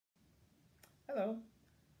Hello.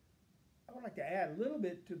 I would like to add a little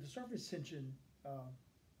bit to the surface tension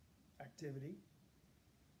activity.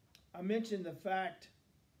 I mentioned the fact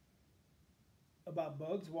about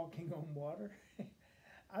bugs walking on water.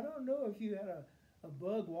 I don't know if you had a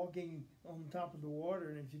bug walking on top of the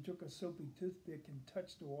water, and if you took a soapy toothpick and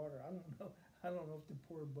touched the water, I don't know. I don't know if the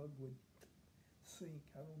poor bug would sink.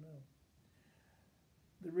 I don't know.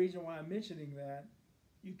 The reason why I'm mentioning that,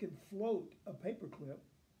 you can float a paperclip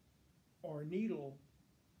or a needle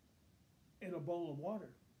in a bowl of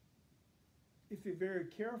water. If you're very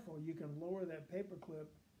careful, you can lower that paperclip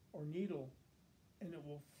or needle and it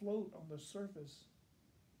will float on the surface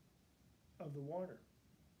of the water.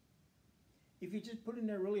 If you just put it in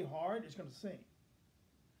there really hard, it's going to sink.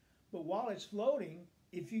 But while it's floating,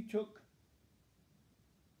 if you took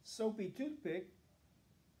soapy toothpick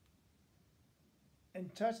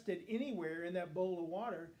and touched it anywhere in that bowl of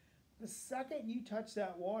water, the second you touch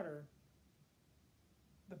that water,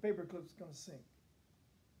 the paperclip's going to sink.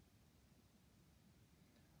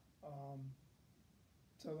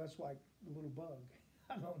 So that's like the little bug.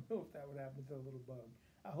 I don't know if that would happen to a little bug.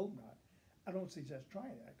 I hope not. I don't suggest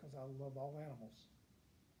trying that because I love all animals.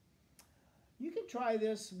 You can try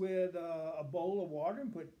this with a bowl of water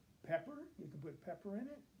and put pepper. You can put pepper in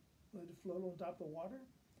it, let it float on top of the water,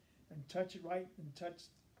 and touch it right and touch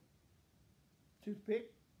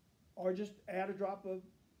toothpick, or just add a drop of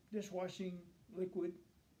dishwashing liquid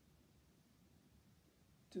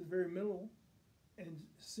to the very middle, and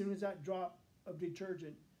as soon as that drop of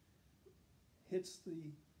detergent hits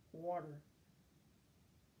the water,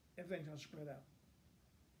 everything's going to spread out.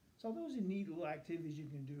 So those are neat little activities you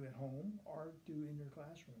can do at home or do in your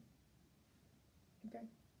classroom. Okay.